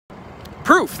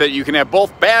Proof that you can have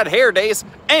both bad hair days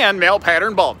and male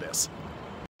pattern baldness.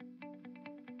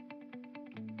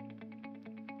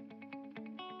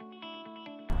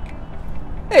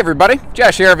 Hey everybody,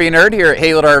 Josh the RV Nerd here at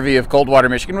Haylet RV of Coldwater,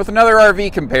 Michigan with another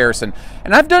RV comparison.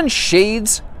 And I've done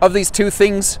shades of these two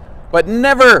things, but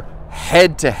never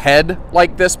head-to-head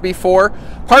like this before.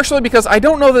 Partially because I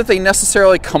don't know that they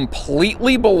necessarily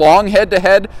completely belong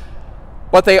head-to-head,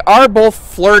 but they are both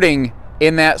flirting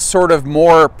in that sort of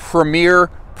more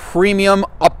premium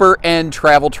upper-end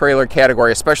travel trailer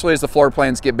category, especially as the floor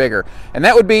plans get bigger. And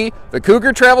that would be the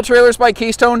Cougar travel trailers by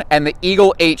Keystone and the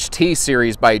Eagle HT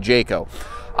series by Jayco.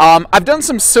 I've done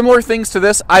some similar things to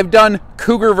this. I've done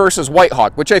Cougar versus White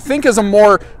Hawk, which I think is a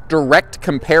more direct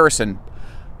comparison.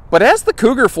 But as the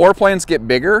Cougar floor plans get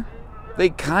bigger, they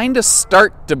kind of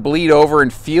start to bleed over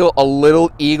and feel a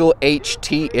little Eagle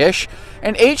HT-ish.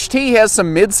 And HT has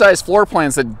some mid-size floor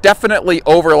plans that definitely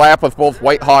overlap with both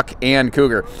White Hawk and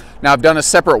Cougar. Now, I've done a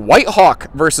separate White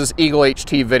Hawk versus Eagle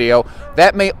HT video.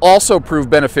 That may also prove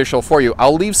beneficial for you.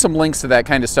 I'll leave some links to that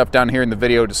kind of stuff down here in the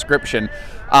video description.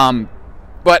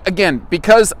 But again,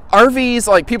 because RVs,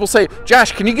 like people say,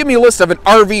 Josh, can you give me a list of an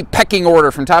RV pecking order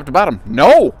from top to bottom?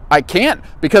 No, I can't,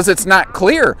 because it's not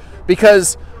clear.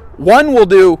 Because one will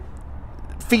do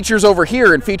features over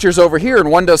here and features over here, and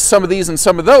one does some of these and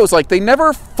some of those. Like, they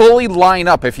never fully line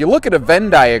up. If you look at a Venn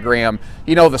diagram,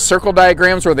 you know, the circle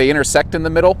diagrams where they intersect in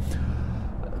the middle,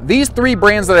 these three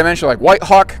brands that I mentioned, like White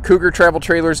Hawk, Cougar Travel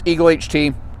Trailers, Eagle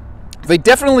HT, they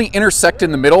definitely intersect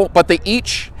in the middle, but they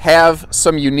each have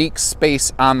some unique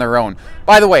space on their own.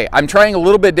 By the way, I'm trying a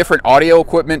little bit different audio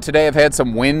equipment today. I've had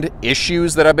some wind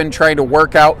issues that I've been trying to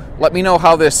work out. Let me know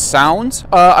how this sounds.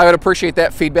 I would appreciate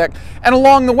that feedback. And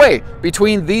along the way,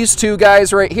 between these two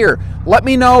guys right here, let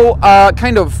me know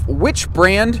kind of which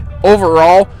brand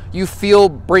overall you feel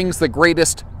brings the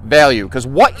greatest value. Because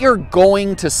what you're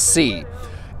going to see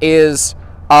is,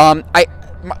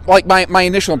 my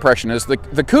initial impression is the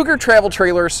Cougar travel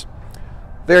trailers,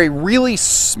 they're a really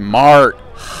smart,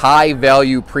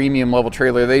 high-value, premium-level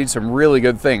trailer. They do some really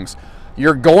good things.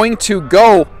 You're going to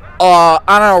go on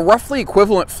a roughly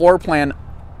equivalent floor plan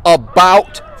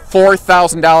about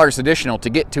 $4,000 additional to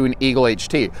get to an Eagle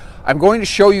HT. I'm going to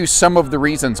show you some of the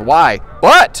reasons why.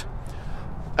 But,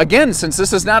 again, since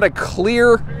this is not a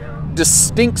clear,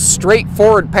 distinct,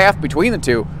 straightforward path between the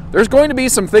two, there's going to be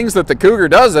some things that the Cougar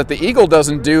does that the Eagle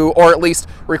doesn't do, or at least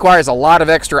requires a lot of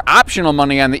extra optional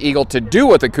money on the Eagle to do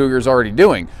what the Cougar's already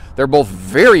doing. They're both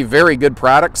very, very good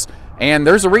products, and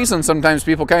there's a reason sometimes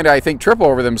people kind of, I think, trip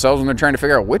over themselves when they're trying to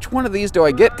figure out which one of these do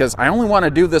I get, because I only want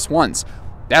to do this once.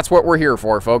 That's what we're here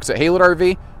for, folks. At Haylet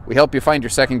RV, we help you find your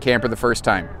second camper the first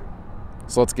time.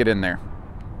 So let's get in there.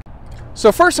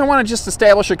 So first I want to just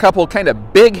establish a couple kind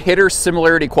of big hitter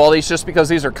similarity qualities, just because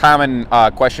these are common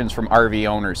questions from RV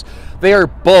owners. They are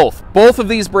both of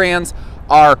these brands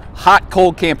are hot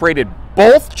cold camp rated.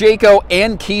 Both Jayco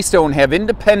and Keystone have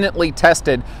independently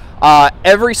tested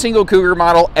every single Cougar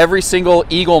model, every single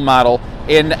Eagle model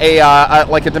in a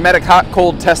like a Dometic hot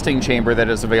cold testing chamber that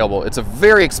is available. It's a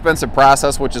very expensive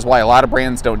process, which is why a lot of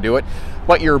brands don't do it.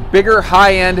 But your bigger,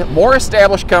 high-end, more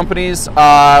established companies,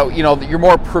 you know, your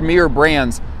more premier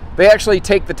brands, they actually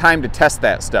take the time to test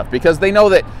that stuff, because they know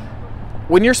that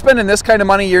when you're spending this kind of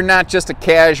money, you're not just a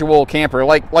casual camper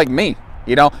like me.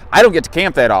 You know, I don't get to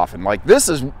camp that often. Like, this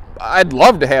is, I'd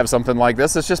love to have something like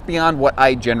this. It's just beyond what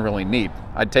I generally need.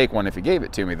 I'd take one if you gave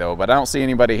it to me, though, but I don't see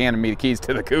anybody handing me the keys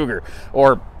to the Cougar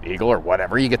or Eagle or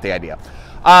whatever. You get the idea.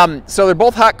 So they're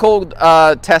both hot cold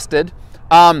tested.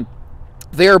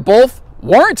 They're both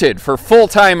warranted for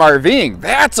full-time RVing.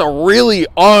 That's a really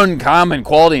uncommon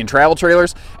quality in travel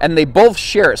trailers, and they both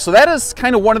share it. So that is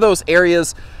kind of one of those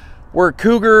areas where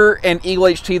Cougar and Eagle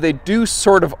HT, they do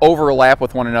sort of overlap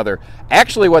with one another.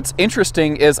 Actually, what's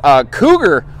interesting is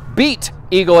Cougar beat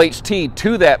Eagle HT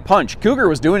to that punch. Cougar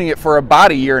was doing it for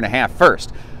about a year and a half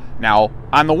first. Now,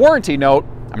 on the warranty note,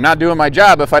 I'm not doing my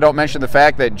job if I don't mention the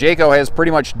fact that Jayco has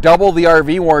pretty much double the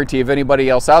RV warranty of anybody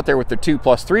else out there with their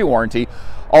 2+3 warranty.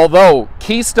 Although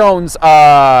Keystone's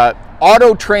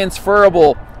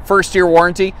auto-transferable first-year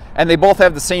warranty, and they both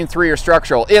have the same 3-year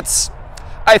structural.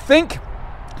 I think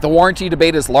the warranty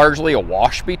debate is largely a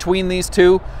wash between these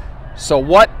two. So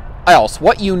what else?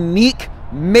 What unique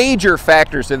major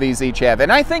factors do these each have?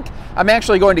 And I think I'm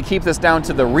actually going to keep this down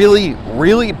to the really,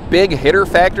 really big hitter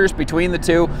factors between the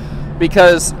two,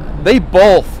 because they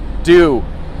both do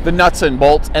the nuts and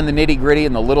bolts and the nitty-gritty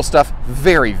and the little stuff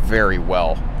very, very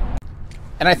well.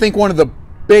 And I think one of the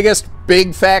biggest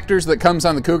big factors that comes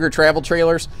on the Cougar travel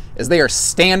trailers is they are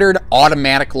standard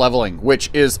automatic leveling, which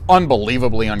is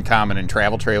unbelievably uncommon in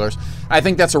travel trailers. I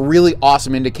think that's a really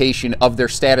awesome indication of their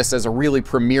status as a really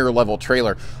premier level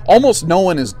trailer. Almost no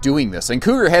one is doing this, and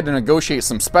Cougar had to negotiate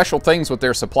some special things with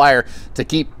their supplier to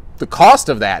keep the cost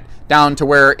of that down to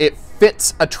where it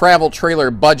fits a travel trailer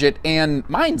budget and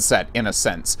mindset in a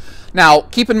sense. Now,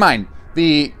 keep in mind,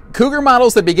 the Cougar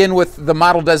models that begin with the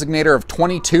model designator of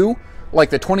 22, like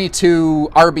the 22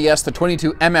 RBS, the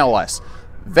 22 MLS,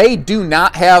 they do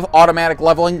not have automatic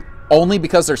leveling only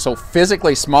because they're so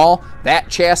physically small. That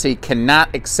chassis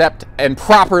cannot accept and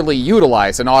properly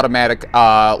utilize an automatic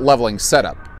leveling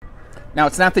setup. Now,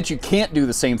 it's not that you can't do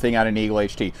the same thing on an Eagle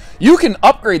HT. You can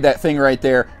upgrade that thing right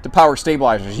there to power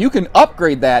stabilizers. You can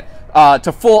upgrade that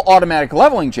to full automatic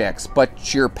leveling jacks,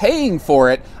 but you're paying for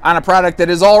it on a product that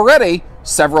is already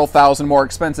several thousand more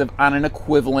expensive on an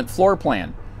equivalent floor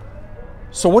plan.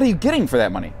 So what are you getting for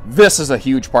that money? This is a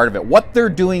huge part of it. What they're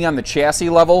doing on the chassis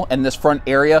level and this front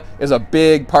area is a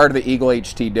big part of the Eagle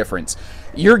HT difference.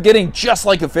 You're getting, just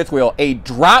like a fifth wheel, a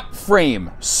drop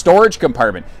frame storage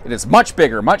compartment. It is much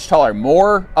bigger, much taller,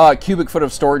 more cubic foot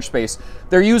of storage space.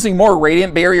 They're using more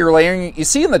radiant barrier layering. You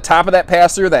see in the top of that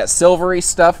pass-through, that silvery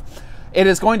stuff? It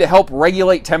is going to help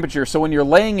regulate temperature, so when you're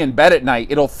laying in bed at night,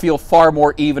 it'll feel far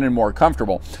more even and more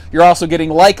comfortable. You're also getting,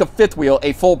 like a fifth wheel,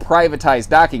 a full privatized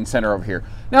docking center over here.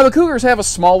 Now, the Cougars have a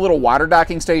small little water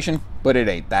docking station, but it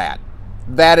ain't that.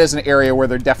 That is an area where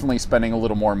they're definitely spending a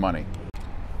little more money.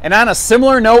 And on a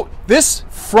similar note, this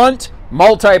front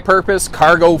multi-purpose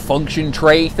cargo function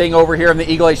tray thing over here in the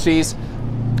Eagle HTs,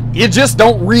 you just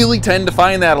don't really tend to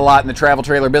find that a lot in the travel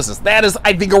trailer business. That is,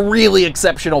 I think, a really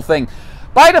exceptional thing.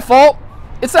 By default,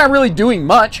 it's not really doing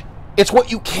much. It's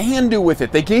what you can do with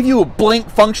it. They gave you a blank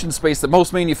function space that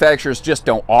most manufacturers just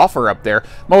don't offer up there.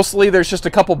 Mostly there's just a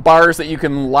couple bars that you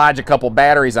can lodge a couple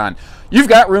batteries on. You've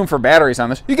got room for batteries on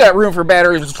this. You got room for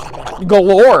batteries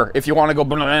galore if you want to go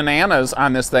bananas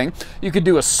on this thing. You could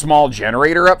do a small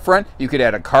generator up front. You could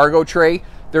add a cargo tray.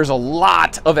 There's a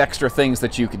lot of extra things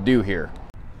that you could do here.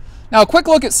 Now, a quick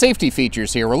look at safety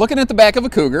features here. We're looking at the back of a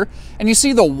Cougar, and you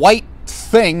see the white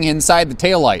thing inside the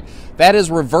taillight. That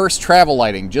is reverse travel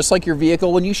lighting. Just like your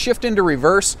vehicle, when you shift into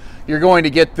reverse, you're going to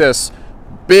get this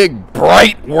big,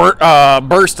 bright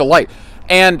burst of light.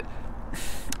 And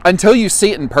until you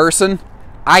see it in person,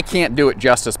 I can't do it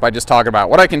justice by just talking about it.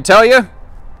 What I can tell you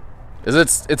is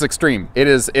it's extreme. It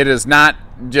is not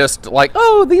just like,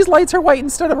 oh, these lights are white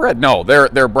instead of red. No,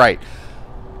 they're bright.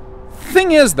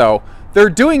 Thing is, though, they're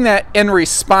doing that in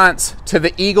response to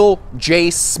the Eagle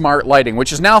J Smart Lighting,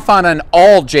 which is now found on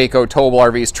all Jayco towable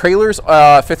RVs, trailers,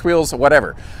 fifth wheels,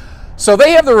 whatever. So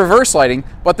they have the reverse lighting,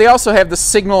 but they also have the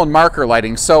signal and marker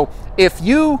lighting. So if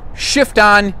you shift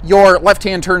on your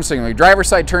left-hand turn signal, your driver's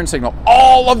side turn signal,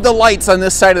 all of the lights on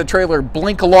this side of the trailer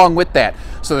blink along with that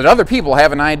so that other people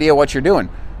have an idea what you're doing.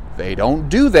 They don't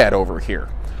do that over here.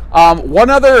 One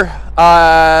other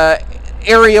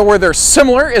area where they're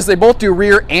similar is they both do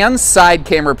rear and side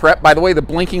camera prep. By the way, the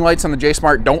blinking lights on the J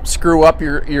Smart don't screw up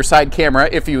your side camera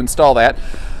if you install that.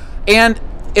 And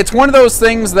it's one of those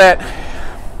things that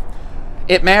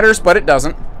it matters, but it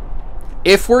doesn't.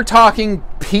 If we're talking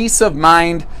peace of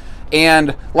mind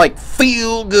and like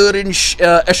feel good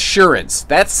assurance,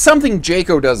 that's something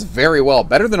Jayco does very well,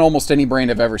 better than almost any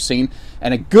brand I've ever seen.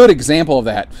 And a good example of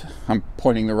that, I'm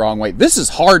pointing the wrong way. This is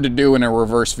hard to do in a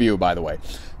reverse view, by the way.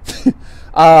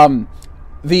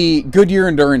 The Goodyear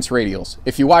Endurance radials.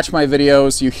 If you watch my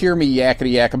videos, you hear me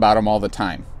yakety yak about them all the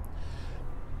time.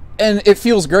 And it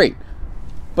feels great.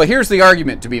 But here's the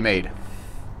argument to be made.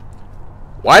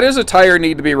 Why does a tire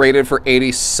need to be rated for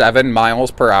 87 miles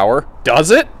per hour?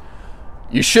 Does it?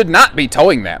 You should not be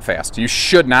towing that fast. You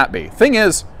should not be. Thing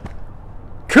is,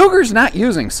 Cougar's not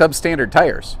using substandard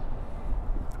tires.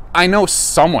 I know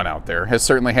someone out there has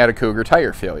certainly had a Cougar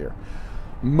tire failure.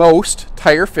 Most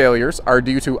tire failures are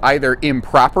due to either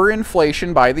improper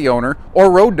inflation by the owner or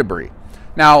road debris.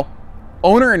 Now,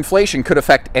 owner inflation could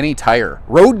affect any tire.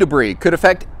 Road debris could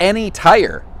affect any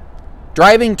tire.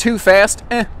 Driving too fast,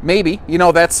 maybe. You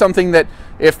know, that's something that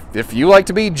if you like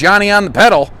to be Johnny on the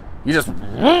pedal,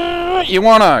 you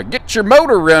want to get your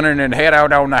motor running and head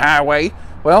out on the highway,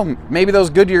 well, maybe those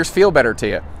Goodyears feel better to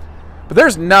you. But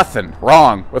there's nothing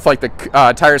wrong with like the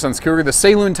tires on this Cougar. The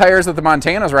Saloon tires that the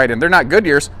Montana's ride in, they're not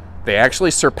Goodyears. They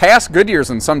actually surpass Goodyears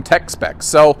in some tech specs.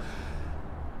 So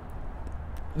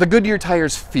the Goodyear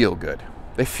tires feel good.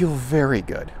 They feel very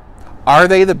good. Are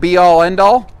they the be-all,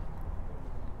 end-all?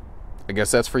 I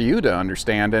guess that's for you to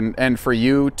understand and for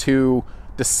you to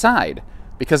decide,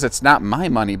 because it's not my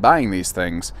money buying these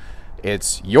things.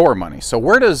 It's your money. So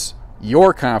where does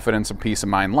your confidence and peace of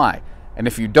mind lie. And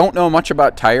if you don't know much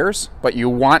about tires, but you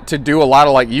want to do a lot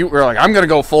of I'm going to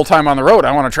go full-time on the road,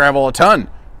 I want to travel a ton.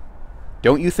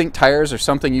 Don't you think tires are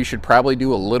something you should probably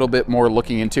do a little bit more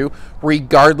looking into,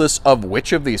 regardless of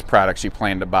which of these products you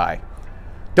plan to buy?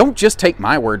 Don't just take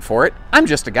my word for it. I'm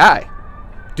just a guy.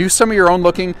 Do some of your own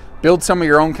looking, build some of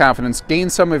your own confidence, gain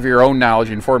some of your own knowledge,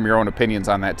 and form your own opinions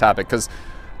on that topic. Because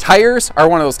tires are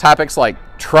one of those topics like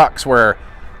trucks where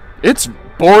it's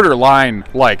borderline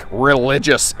like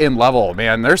religious in level,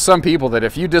 man. There's some people that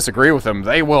if you disagree with them,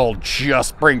 they will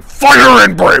just bring fire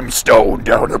and brimstone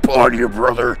down upon you,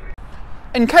 brother.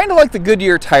 And kind of like the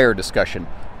Goodyear tire discussion,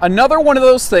 another one of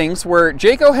those things where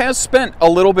Jayco has spent a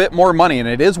little bit more money, and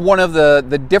it is one of the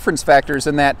difference factors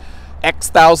in that X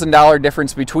 $1,000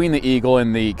 difference between the Eagle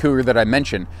and the Cougar that I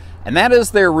mentioned, and that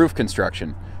is their roof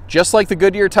construction. Just like the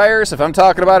Goodyear tires, if I'm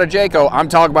talking about a Jayco, I'm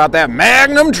talking about that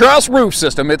Magnum Truss roof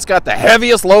system. It's got the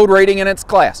heaviest load rating in its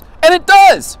class, and it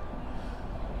does.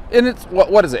 And it's,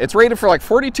 what is it? It's rated for like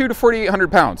 4,200 to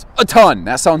 4,800 pounds. A ton.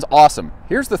 That sounds awesome.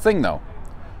 Here's the thing, though.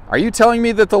 Are you telling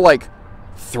me that the like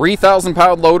 3,000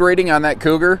 pound load rating on that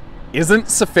Cougar isn't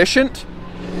sufficient?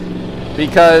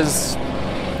 Because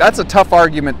that's a tough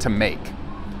argument to make.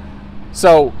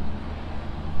 So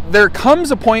there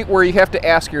comes a point where you have to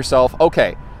ask yourself,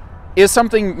 okay, is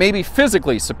something maybe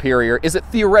physically superior? Is it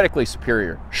theoretically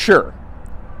superior? Sure.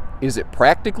 Is it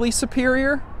practically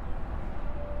superior?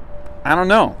 I don't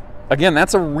know. Again,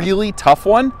 that's a really tough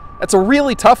one. That's a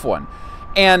really tough one.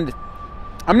 And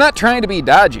I'm not trying to be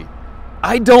dodgy.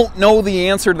 I don't know the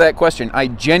answer to that question. I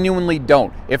genuinely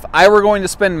don't. If I were going to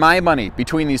spend my money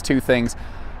between these two things,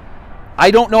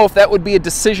 I don't know if that would be a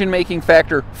decision-making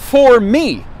factor for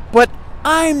me. But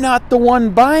I'm not the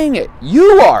one buying it.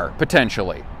 You are,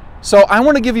 potentially. So I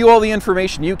want to give you all the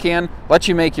information you can, let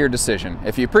you make your decision.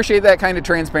 If you appreciate that kind of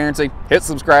transparency, hit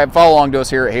subscribe, follow along to us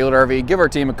here at Halo RV, give our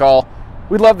team a call.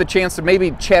 We'd love the chance to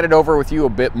maybe chat it over with you a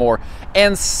bit more.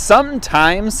 And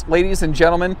sometimes, ladies and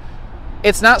gentlemen,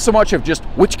 it's not so much of just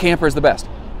which camper is the best.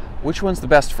 Which one's the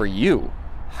best for you?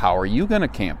 How are you going to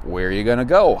camp? Where are you going to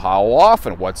go? How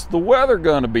often? What's the weather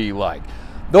going to be like?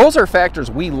 Those are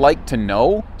factors we like to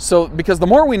know. So, because the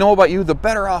more we know about you, the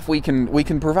better off we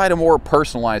can provide a more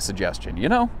personalized suggestion, you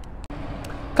know?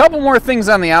 A couple more things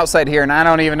on the outside here, and I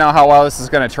don't even know how well this is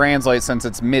going to translate since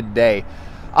it's midday.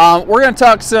 We're going to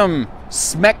talk some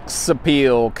Smex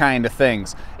appeal kind of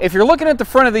things. If you're looking at the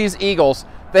front of these Eagles,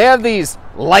 they have these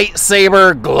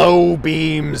lightsaber glow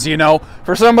beams, you know.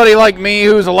 For somebody like me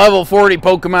who's a level 40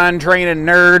 Pokemon training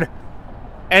nerd,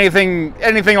 anything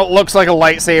that looks like a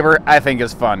lightsaber, I think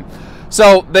is fun.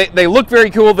 So they look very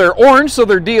cool. They're orange, so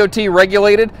they're DOT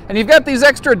regulated. And you've got these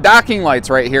extra docking lights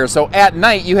right here, so at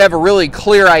night you have a really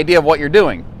clear idea of what you're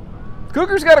doing.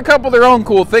 Cougar's got a couple of their own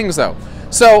cool things, though.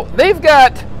 So they've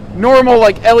got normal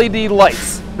like LED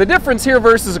lights. The difference here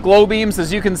versus glow beams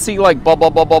is you can see like blah, blah,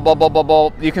 blah, blah, blah, blah, blah,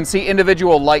 blah. You can see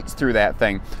individual lights through that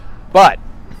thing. But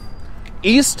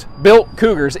East-built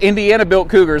Cougars, Indiana-built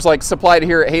Cougars, like supplied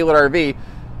here at Halo RV,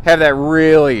 have that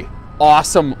really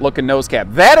awesome looking nose cap.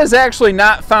 That is actually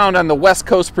not found on the West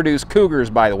Coast produced Cougars,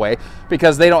 by the way,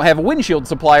 because they don't have a windshield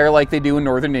supplier like they do in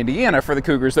northern Indiana for the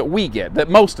Cougars that we get, that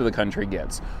most of the country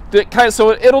gets.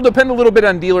 So it'll depend a little bit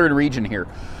on dealer and region here.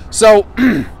 So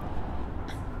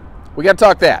we got to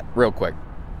talk that real quick.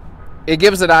 It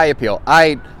gives it eye appeal.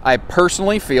 I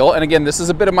personally feel, and again, this is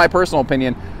a bit of my personal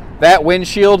opinion, that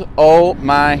windshield, oh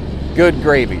my good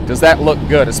gravy. Does that look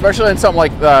good? Especially in something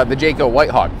like the Jayco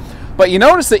White Hawk. But you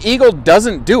notice the Eagle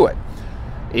doesn't do it.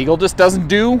 Eagle just doesn't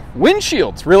do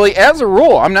windshields, really, as a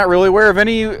rule. I'm not really aware of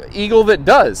any Eagle that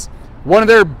does. One of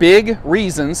their big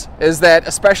reasons is that,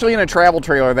 especially in a travel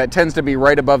trailer, that tends to be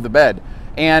right above the bed.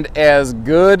 And as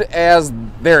good as,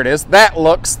 there it is, that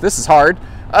looks, this is hard.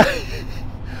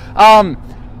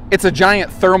 It's a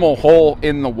giant thermal hole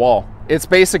in the wall. It's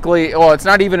basically, well, it's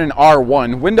not even an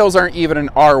R1. Windows aren't even an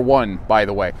R1, by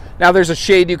the way. Now, there's a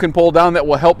shade you can pull down that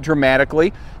will help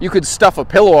dramatically. You could stuff a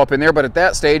pillow up in there, but at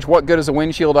that stage, what good is a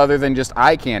windshield other than just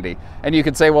eye candy? And you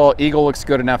could say, well, Eagle looks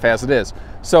good enough as it is.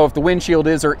 So if the windshield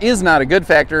is or is not a good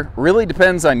factor, really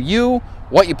depends on you,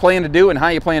 what you plan to do, and how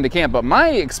you plan to camp. But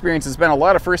my experience has been a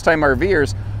lot of first-time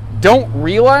RVers don't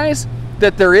realize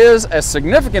that there is a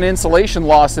significant insulation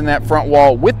loss in that front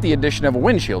wall with the addition of a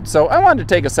windshield. So I wanted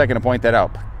to take a second to point that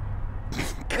out.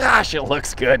 Gosh, it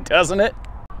looks good, doesn't it?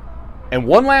 And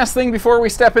one last thing before we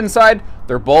step inside,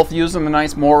 they're both using the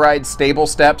nice MORryde stable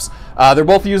steps. They're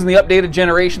both using the updated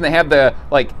generation. They have the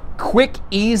like quick,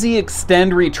 easy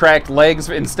extend retract legs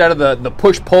instead of the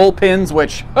push-pull pins,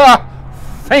 which,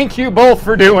 thank you both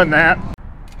for doing that.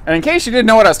 And in case you didn't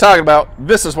know what I was talking about,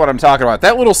 this is what I'm talking about.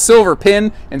 That little silver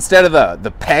pin, instead of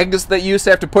the pegs that you used to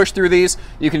have to push through these,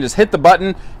 you can just hit the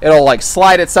button. It'll like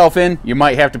slide itself in. You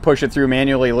might have to push it through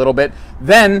manually a little bit.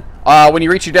 Then when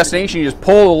you reach your destination, you just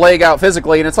pull the leg out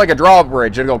physically, and it's like a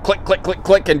drawbridge. It'll go click, click, click,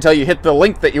 click until you hit the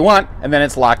length that you want, and then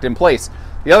it's locked in place.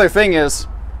 The other thing is,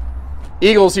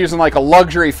 Eagle's using like a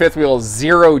luxury fifth wheel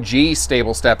 0G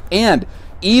stable step, and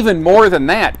even more than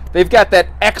that, they've got that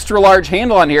extra large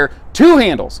handle on here, 2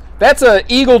 handles. That's a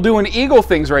Eagle doing Eagle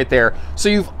things right there, so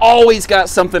you've always got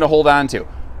something to hold on to.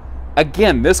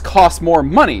 Again, this costs more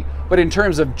money, but in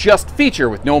terms of just feature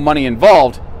with no money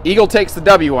involved, Eagle takes the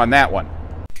W on that one.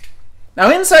 Now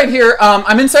inside here,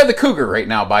 I'm inside the Cougar right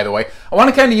now, by the way. I want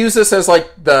to kind of use this as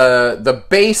like the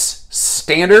base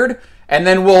standard, and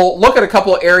then we'll look at a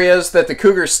couple of areas that the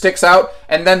Cougar sticks out,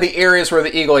 and then the areas where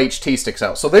the Eagle HT sticks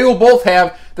out. So they will both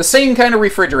have the same kind of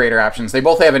refrigerator options. They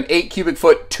both have an 8 cubic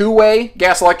foot two-way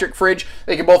gas electric fridge.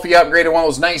 They can both be upgraded one of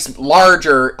those nice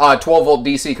larger 12 volt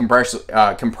DC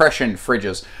compression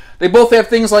fridges. They both have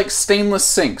things like stainless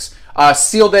sinks,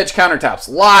 sealed edge countertops,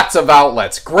 lots of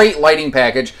outlets, great lighting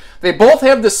package. They both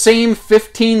have the same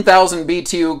 15,000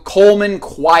 BTU Coleman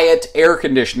quiet air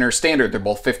conditioner standard. They're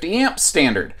both 50 amps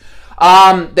standard.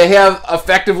 They have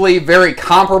effectively very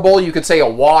comparable, you could say, a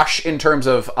wash in terms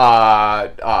of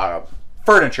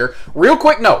furniture. Real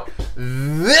quick note,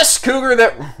 this Cougar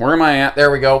that, where am I at?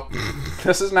 There we go.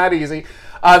 This is not easy.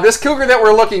 This Cougar that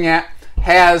we're looking at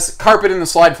has carpet in the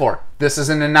slide floor. This is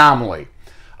an anomaly.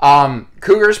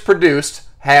 Cougars produced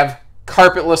have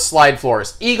carpetless slide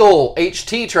floors. Eagle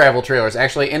HT travel trailers,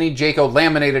 actually any Jayco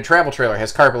laminated travel trailer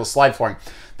has carpetless slide flooring.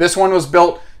 This one was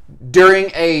built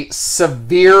during a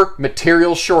severe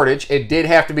material shortage. It did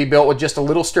have to be built with just a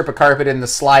little strip of carpet in the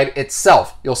slide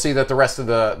itself. You'll see that the rest of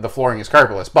the flooring is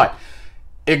carpetless. But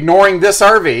ignoring this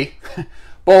RV,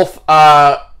 both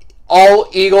all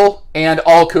Eagle and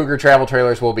all Cougar travel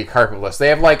trailers will be carpetless. They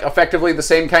have like effectively the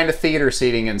same kind of theater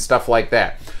seating and stuff like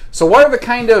that. So what are the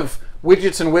kind of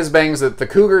widgets and whiz-bangs that the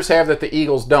Cougars have that the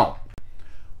Eagles don't?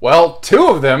 Well, 2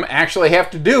 of them actually have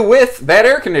to do with that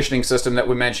air conditioning system that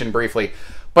we mentioned briefly.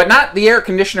 But not the air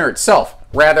conditioner itself,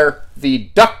 rather the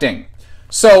ducting.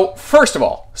 So first of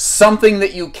all, something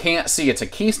that you can't see, it's a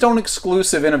Keystone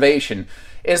exclusive innovation,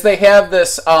 is they have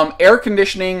this air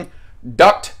conditioning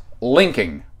duct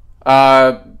linking.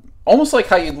 Almost like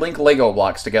how you'd link Lego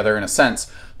blocks together in a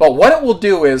sense. But what it will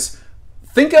do is,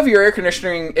 think of your air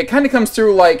conditioning, it kind of comes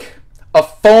through like a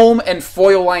foam and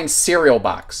foil lined cereal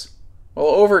box. Well,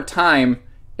 over time,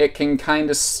 it can kind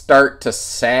of start to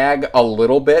sag a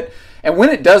little bit. And when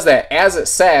it does that, as it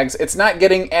sags, it's not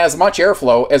getting as much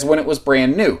airflow as when it was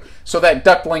brand new. So that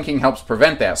duct linking helps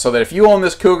prevent that. So that if you own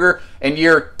this Cougar and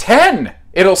you're 10,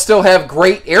 it'll still have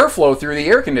great airflow through the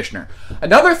air conditioner.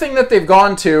 Another thing that they've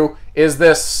gone to is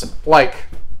this, like,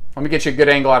 let me get you a good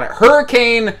angle on it,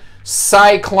 hurricane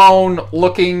cyclone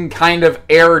looking kind of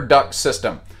air duct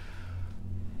system.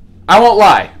 I won't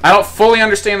lie, I don't fully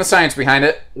understand the science behind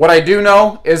it. What I do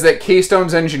know is that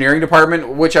Keystone's engineering department,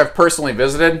 which I've personally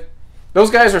visited, those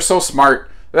guys are so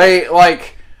smart. They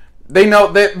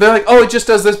know, they're like, oh, it just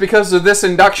does this because of this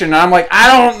induction. And I'm like, I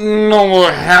don't know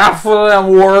what half of them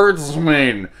words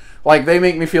mean. Like, they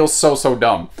make me feel so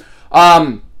dumb.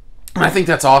 I think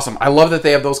that's awesome. I love that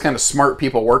they have those kind of smart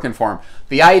people working for them.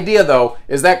 The idea, though,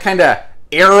 is that kind of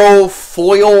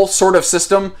aerofoil sort of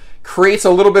system creates a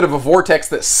little bit of a vortex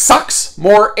that sucks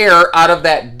more air out of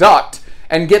that duct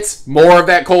and gets more of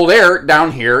that cold air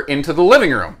down here into the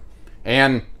living room.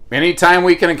 And anytime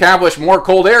we can accomplish more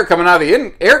cold air coming out of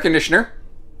the air conditioner,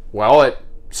 well, it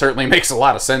certainly makes a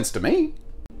lot of sense to me.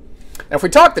 Now, if we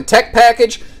talk the tech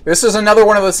package, this is another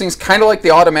one of those things, kind of like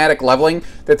the automatic leveling,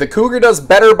 that the Cougar does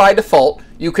better by default.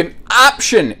 You can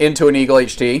option into an Eagle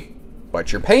HT,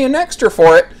 but you're paying extra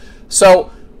for it.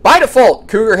 So, by default,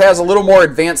 Cougar has a little more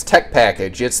advanced tech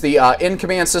package. It's the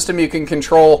in-command system. You can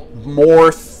control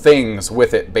more things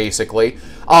with it, basically.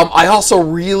 I also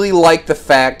really like the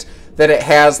fact that it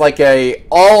has like a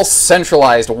all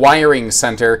centralized wiring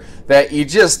center that you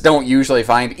just don't usually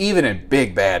find even in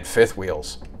big bad fifth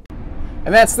wheels.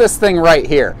 And that's this thing right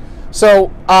here.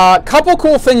 So a couple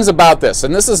cool things about this,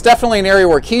 and this is definitely an area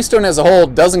where Keystone as a whole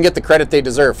doesn't get the credit they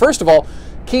deserve. First of all,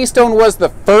 Keystone was the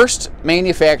first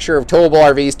manufacturer of towable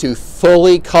RVs to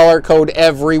fully color code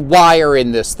every wire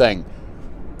in this thing.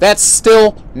 That's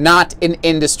still not an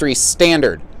industry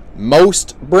standard.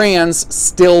 Most brands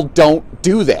still don't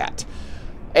do that.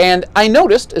 And I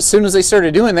noticed as soon as they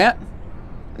started doing that,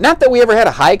 not that we ever had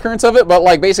a high occurrence of it, but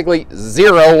like basically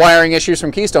zero wiring issues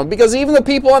from Keystone, because even the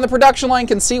people on the production line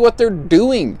can see what they're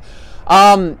doing.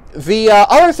 The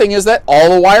other thing is that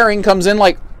all the wiring comes in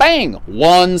like, bang,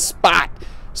 one spot.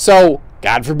 So,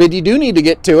 God forbid you do need to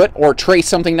get to it or trace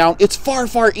something down. It's far,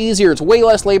 far easier. It's way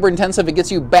less labor intensive. It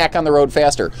gets you back on the road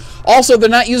faster. Also, they're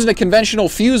not using a conventional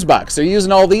fuse box. They're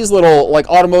using all these little like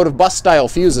automotive bus style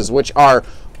fuses, which are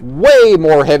way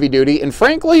more heavy duty and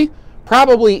frankly,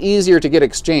 probably easier to get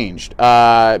exchanged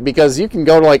because you can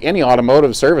go to like any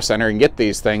automotive service center and get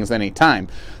these things anytime.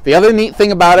 The other neat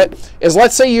thing about it is,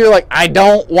 let's say you're like, I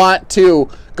don't want to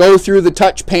go through the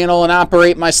touch panel and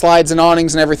operate my slides and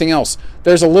awnings and everything else.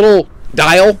 There's a little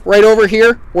dial right over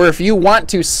here where if you want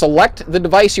to select the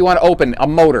device you want to open, a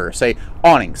motor, say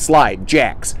awning, slide,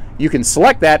 jacks, you can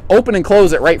select that, open and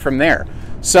close it right from there.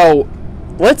 So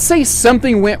let's say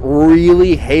something went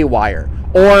really haywire,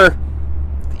 or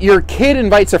your kid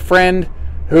invites a friend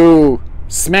who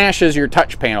smashes your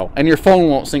touch panel and your phone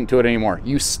won't sync to it anymore.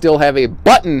 You still have a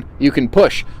button you can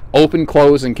push, open,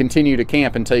 close, and continue to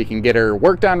camp until you can get her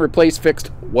worked on, replaced,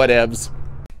 fixed, whatevs.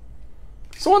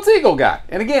 So what's Eagle got?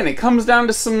 And again, it comes down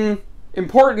to some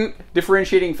important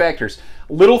differentiating factors.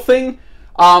 Little thing,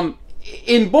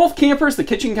 in both campers, the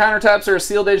kitchen countertops are a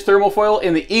sealed edge thermal foil.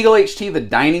 In the Eagle HT, the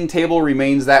dining table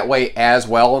remains that way as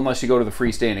well, unless you go to the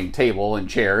freestanding table and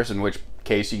chairs, in which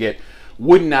case you get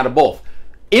wooden out of both.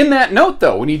 In that note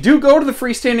though, when you do go to the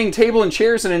freestanding table and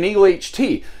chairs in an Eagle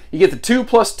HT, you get the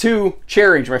 2+2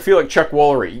 chair arrangement. I feel like Chuck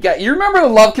Woolery. You remember the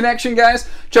Love Connection, guys?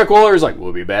 Chuck Woolery is like,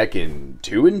 we'll be back in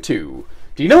 2 and 2.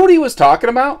 Do you know what he was talking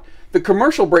about? The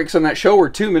commercial breaks on that show were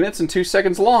 2 minutes and 2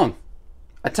 seconds long.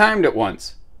 I timed it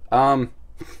once. Kind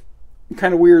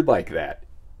of weird like that.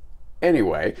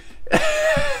 Anyway,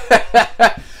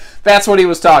 that's what he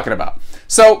was talking about.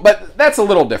 So, but that's a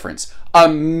little difference. A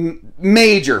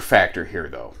major factor here,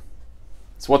 though,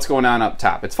 is what's going on up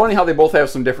top. It's funny how they both have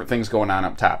some different things going on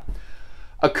up top.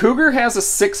 A Cougar has a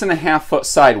 6.5-foot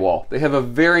sidewall. They have a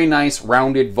very nice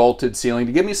rounded vaulted ceiling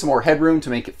to give me some more headroom to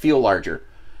make it feel larger.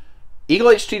 Eagle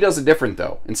HT does it different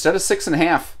though. Instead of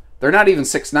 6.5, they're not even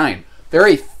 6'9". They're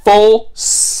a full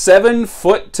 7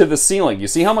 foot to the ceiling. You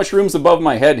see how much room's above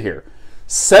my head here?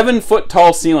 7 foot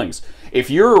tall ceilings. If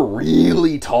you're a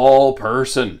really tall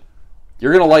person,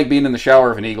 you're gonna like being in the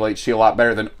shower of an Eagle HT a lot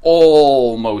better than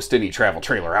almost any travel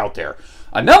trailer out there.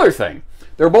 Another thing,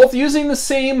 they're both using the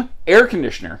same air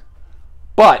conditioner,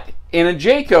 but in a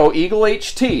Jayco Eagle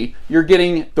HT, you're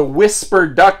getting the whisper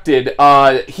ducted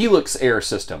Helix air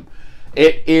system.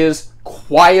 It is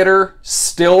quieter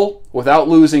still without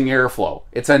losing airflow.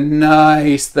 It's a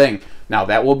nice thing. Now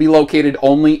that will be located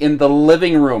only in the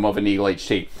living room of an Eagle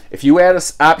HT. If you add an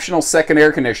optional second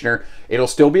air conditioner, it'll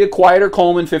still be a quieter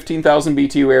Coleman 15,000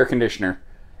 BTU air conditioner.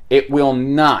 It will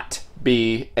not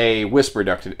be a whisper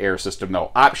ducted air system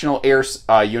though. Optional air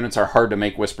units are hard to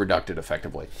make whisper ducted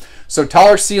effectively. So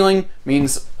taller ceiling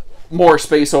means more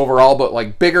space overall, but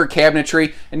like bigger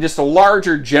cabinetry and just a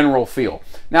larger general feel.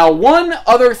 Now, one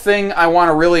other thing I want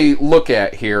to really look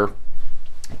at here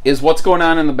is what's going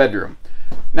on in the bedroom.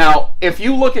 Now, if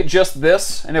you look at just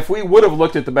this, and if we would have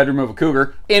looked at the bedroom of a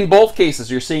Cougar, in both cases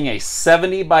you're seeing a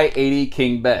 70 by 80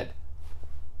 king bed.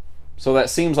 So that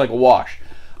seems like a wash.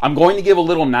 I'm going to give a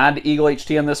little nod to Eagle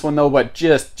HT on this one though, but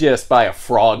just by a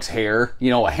frog's hair, you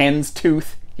know, a hen's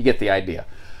tooth, you get the idea.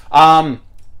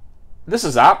 This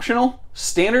is optional.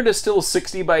 Standard is still a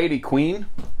 60 by 80 queen.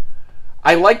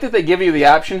 I like that they give you the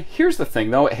option. Here's the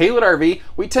thing though, at Time RV,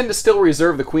 we tend to still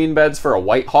reserve the queen beds for a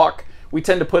White Hawk. We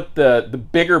tend to put the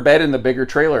bigger bed in the bigger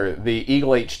trailer, the Eagle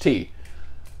HT.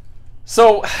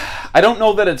 So I don't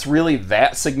know that it's really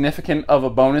that significant of a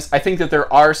bonus. I think that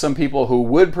there are some people who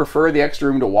would prefer the extra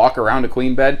room to walk around a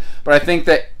queen bed, but I think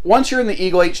that once you're in the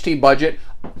Eagle HT budget,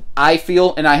 I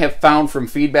feel, and I have found from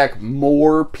feedback,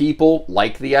 more people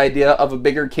like the idea of a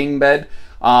bigger king bed.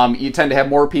 You tend to have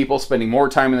more people spending more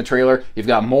time in the trailer. You've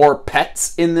got more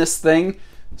pets in this thing.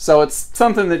 So it's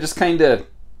something that just kind of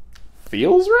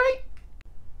feels right.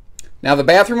 Now, the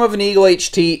bathroom of an Eagle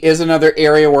HT is another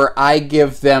area where I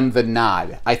give them the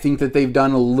nod. I think that they've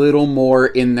done a little more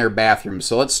in their bathroom.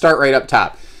 So let's start right up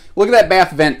top. Look at that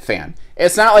bath vent fan.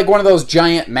 It's not like one of those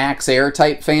giant Max Air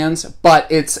type fans, but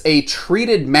it's a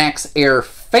treated Max Air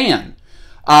fan.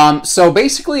 So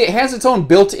basically it has its own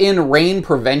built-in rain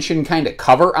prevention kind of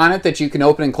cover on it that you can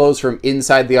open and close from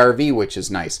inside the RV, which is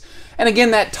nice. And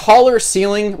again, that taller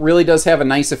ceiling really does have a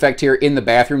nice effect here in the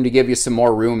bathroom to give you some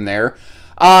more room there.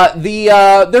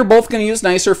 They're both going to use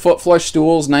nicer foot flush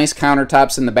stools, nice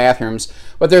countertops in the bathrooms,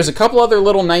 but there's a couple other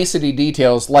little nicety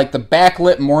details, like the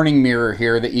backlit morning mirror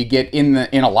here that you get in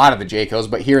a lot of the Jaycos,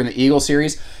 but here in the Eagle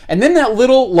series, and then that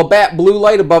little Labatt blue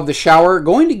light above the shower,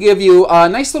 going to give you a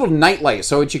nice little night light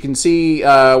so that you can see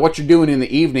what you're doing in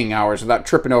the evening hours without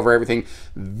tripping over everything.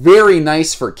 Very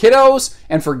nice for kiddos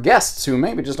and for guests who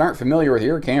maybe just aren't familiar with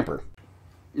your camper.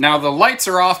 Now, the lights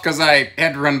are off because I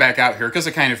had to run back out here because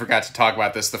I kind of forgot to talk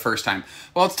about this the first time.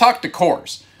 Well, let's talk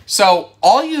decors. So,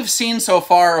 all you've seen so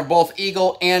far of both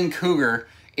Eagle and Cougar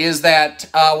is that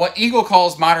what Eagle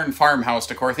calls modern farmhouse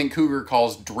decor, I think Cougar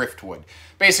calls driftwood.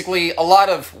 Basically, a lot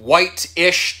of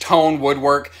white-ish tone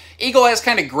woodwork. Eagle has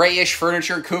kind of grayish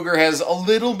furniture. Cougar has a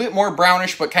little bit more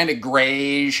brownish, but kind of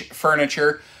grayish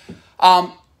furniture.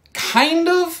 Kind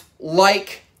of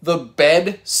like the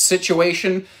bed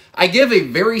situation. I give a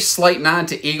very slight nod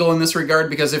to Eagle in this regard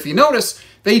because if you notice,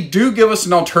 they do give us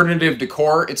an alternative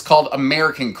decor. It's called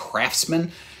American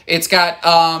Craftsman. It's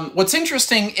got, what's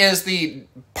interesting is the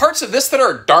parts of this that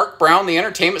are dark brown, the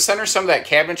entertainment center, some of that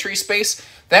cabinetry space,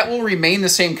 that will remain the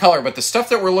same color. But the stuff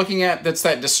that we're looking at that's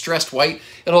that distressed white,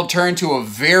 it'll turn to a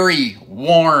very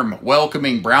warm,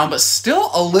 welcoming brown, but still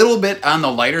a little bit on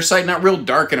the lighter side, not real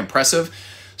dark and oppressive.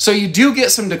 So you do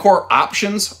get some decor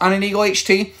options on an Eagle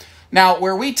HT. Now,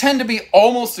 where we tend to be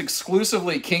almost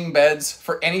exclusively king beds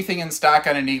for anything in stock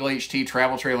on an Eagle HT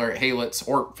travel trailer at Haylitz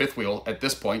or fifth wheel at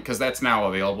this point, because that's now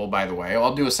available, by the way.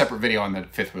 I'll do a separate video on the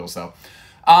fifth wheels, though.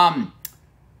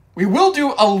 We will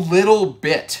do a little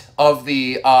bit of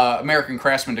the American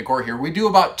Craftsman decor here. We do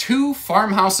about 2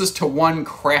 farmhouses to 1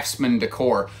 Craftsman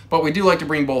decor, but we do like to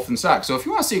bring both in stock. So if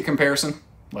you want to see a comparison,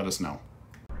 let us know.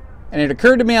 And it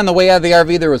occurred to me on the way out of the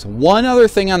RV, there was one other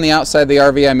thing on the outside of the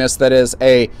RV I missed that is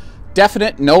a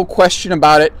definite, no question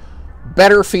about it,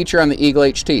 better feature on the Eagle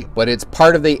HT, but it's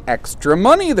part of the extra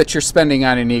money that you're spending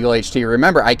on an Eagle HT.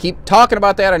 Remember, I keep talking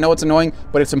about that. I know it's annoying,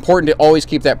 but it's important to always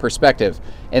keep that perspective.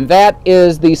 And that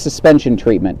is the suspension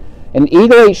treatment. An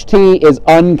Eagle HT is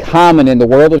uncommon in the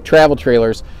world of travel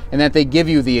trailers in that they give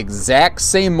you the exact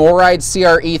same Moride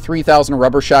CRE 3000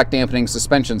 rubber shock dampening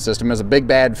suspension system as a big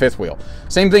bad fifth wheel.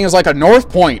 Same thing as like a North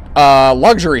Point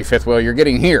luxury fifth wheel you're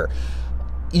getting here.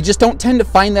 You just don't tend to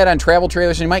find that on travel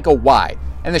trailers, and you might go, why?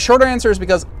 And the shorter answer is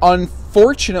because,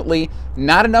 unfortunately,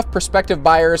 not enough prospective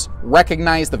buyers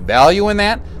recognize the value in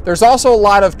that. There's also a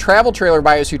lot of travel trailer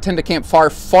buyers who tend to camp far,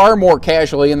 far more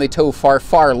casually, and they tow far,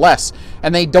 far less,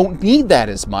 and they don't need that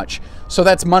as much. So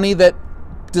that's money that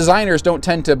designers don't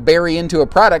tend to bury into a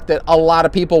product that a lot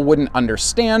of people wouldn't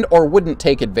understand or wouldn't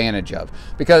take advantage of.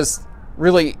 Because,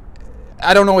 really,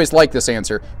 I don't always like this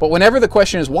answer, but whenever the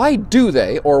question is why do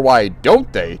they or why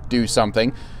don't they do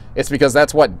something, it's because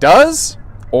that's what does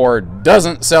or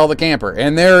doesn't sell the camper.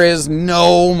 And there is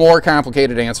no more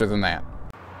complicated answer than that.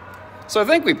 So I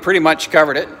think we pretty much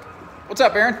covered it. What's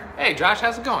up, Aaron? Hey, Josh,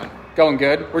 how's it going? Going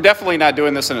good. We're definitely not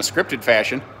doing this in a scripted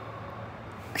fashion.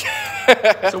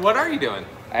 So what are you doing?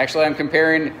 Actually, I'm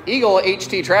comparing Eagle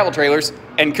HT travel trailers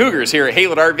and Cougars here at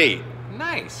Haylett RV.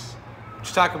 Nice. Did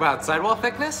you talk about sidewall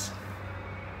thickness?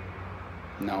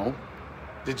 No.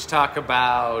 Did you talk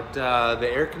about the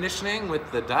air conditioning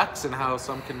with the ducts and how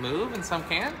some can move and some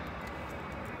can't?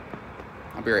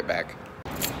 I'll be right back.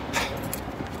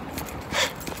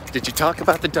 Did you talk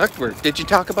about the ductwork? Did you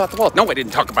talk about the walls? No, I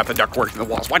didn't talk about the ductwork and the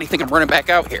walls. Why do you think I'm running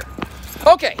back out here?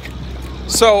 Okay,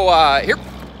 so here.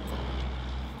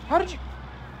 How did you?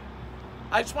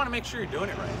 I just want to make sure you're doing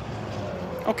it right.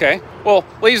 Okay, well,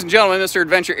 ladies and gentlemen, Mr.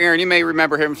 Adventure Aaron, you may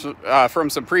remember him from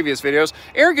some previous videos.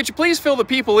 Aaron, could you please fill the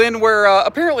people in where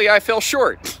apparently I fell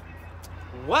short?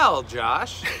 Well,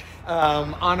 Josh,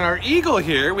 on our Eagle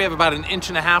here, we have about 1.5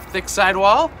 inch thick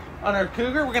sidewall. On our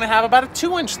Cougar, we're going to have about a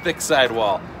 2-inch thick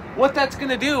sidewall. What that's going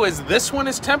to do is this one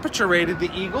is temperature rated,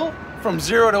 the Eagle, from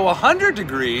 0 to 100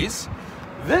 degrees.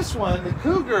 This one, the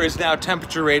Cougar, is now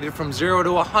temperature rated from 0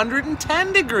 to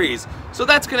 110 degrees. So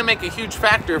that's going to make a huge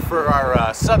factor for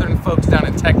our southern folks down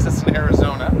in Texas and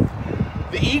Arizona.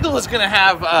 The Eagle is going to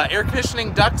have air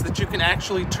conditioning ducts that you can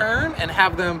actually turn and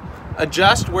have them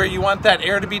adjust where you want that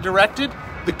air to be directed.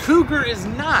 The Cougar is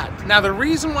not. Now, the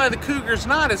reason why the Cougar is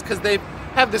not is because they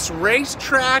have this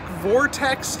racetrack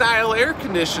vortex style air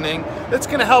conditioning that's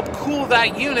going to help cool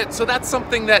that unit. So that's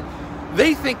something that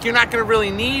they think you're not going to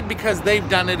really need because they've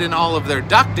done it in all of their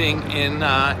ducting in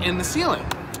the ceiling.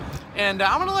 And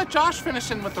I'm going to let Josh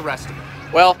finish in with the rest of it.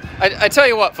 Well, I tell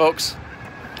you what, folks.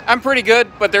 I'm pretty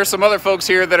good, but there's some other folks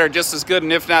here that are just as good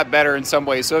and if not better in some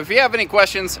ways. So if you have any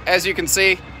questions, as you can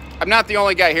see, I'm not the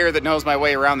only guy here that knows my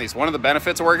way around these. One of the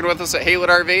benefits of working with us at Haylett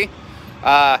RV,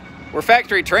 we're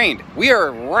factory trained. We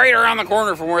are right around the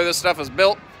corner from where this stuff is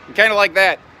built. And kind of like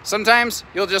that. Sometimes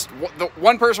you'll just,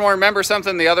 one person will remember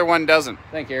something, the other one doesn't.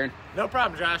 Thank you, Aaron. No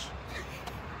problem, Josh.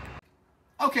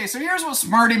 Okay, so here's what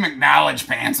Smarty McKnowledge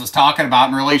Pants was talking about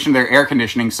in relation to their air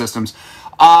conditioning systems.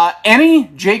 Any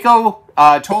Jayco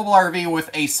towable RV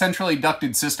with a centrally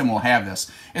ducted system will have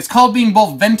this. It's called being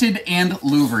both vented and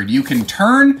louvered. You can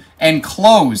turn and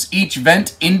close each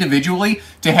vent individually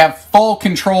to have full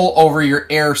control over your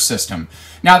air system.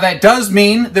 Now that does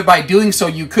mean that by doing so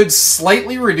you could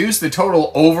slightly reduce the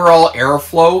total overall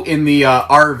airflow in the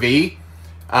RV.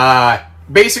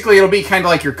 Basically it'll be kind of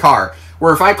like your car,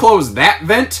 where if I close that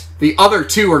vent, the other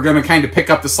two are going to kind of pick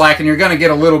up the slack and you're going to get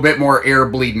a little bit more air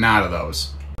bleeding out of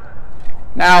those.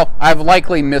 Now, I've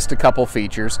likely missed a couple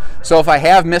features, so if I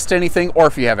have missed anything or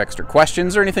if you have extra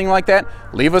questions or anything like that,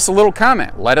 leave us a little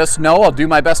comment. Let us know. I'll do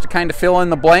my best to kind of fill in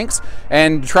the blanks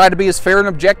and try to be as fair and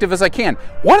objective as I can.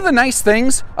 One of the nice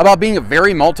things about being a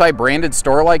very multi-branded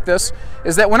store like this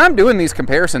is that when I'm doing these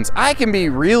comparisons, I can be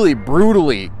really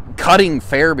brutally cutting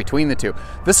fair between the two.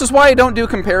 This is why I don't do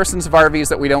comparisons of RVs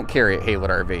that we don't carry at Haylett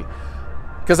RV,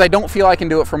 because I don't feel I can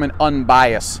do it from an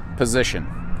unbiased position.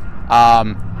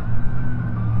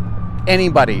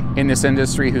 Anybody in this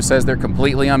industry who says they're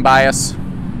completely unbiased,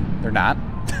 they're not.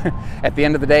 At the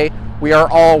end of the day, we are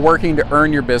all working to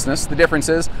earn your business. The difference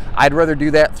is, I'd rather do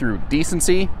that through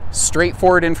decency,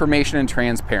 straightforward information, and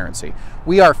transparency.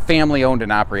 We are family owned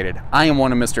and operated. I am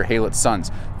one of Mr. Haylett's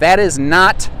sons. That is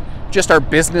not just our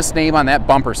business name on that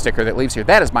bumper sticker that leaves here.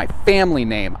 That is my family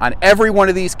name on every one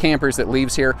of these campers that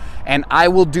leaves here, and I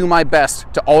will do my best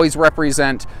to always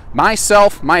represent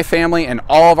myself, my family, and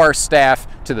all of our staff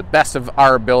to the best of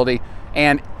our ability.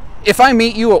 And if I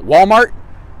meet you at Walmart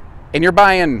and you're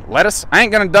buying lettuce, I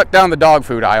ain't gonna duck down the dog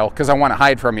food aisle because I want to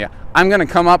hide from you. I'm gonna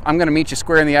come up, I'm gonna meet you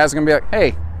square in the eyes, I'm gonna be like,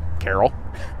 hey, Carol,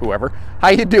 whoever, how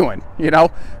you doing? You know,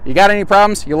 you got any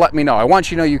problems, you let me know. I want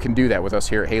you to know you can do that with us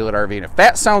here at Haylett RV. And if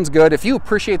that sounds good, if you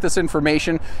appreciate this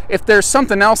information, if there's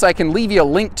something else I can leave you a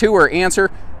link to or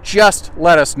answer, just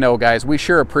let us know, guys. We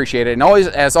sure appreciate it. And always,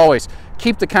 as always,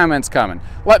 keep the comments coming.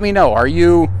 Let me know, are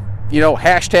you know,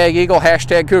 hashtag Eagle,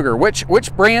 hashtag Cougar?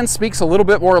 Which brand speaks a little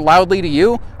bit more loudly to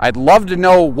you? I'd love to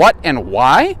know what and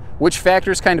why. Which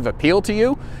factors kind of appeal to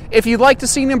you? If you'd like to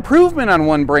see an improvement on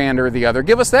one brand or the other,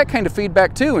 give us that kind of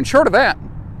feedback too. And short of that,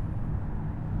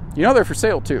 you know they're for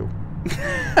sale too.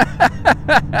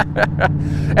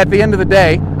 At the end of the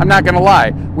day, I'm not going to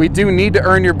lie, we do need to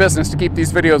earn your business to keep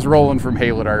these videos rolling from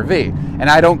Haylett RV. And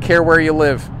I don't care where you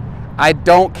live. I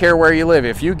don't care where you live.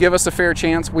 If you give us a fair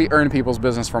chance, we earn people's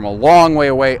business from a long way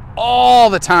away all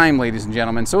the time, ladies and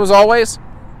gentlemen. So as always,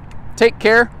 take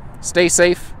care, stay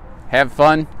safe, have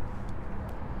fun,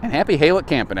 and happy Haylett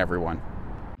camping, everyone.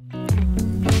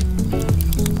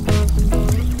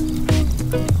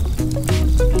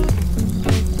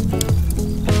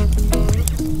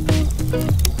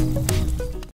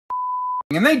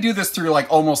 And they do this through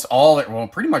like almost all their, well,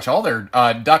 pretty much all their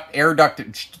air duct.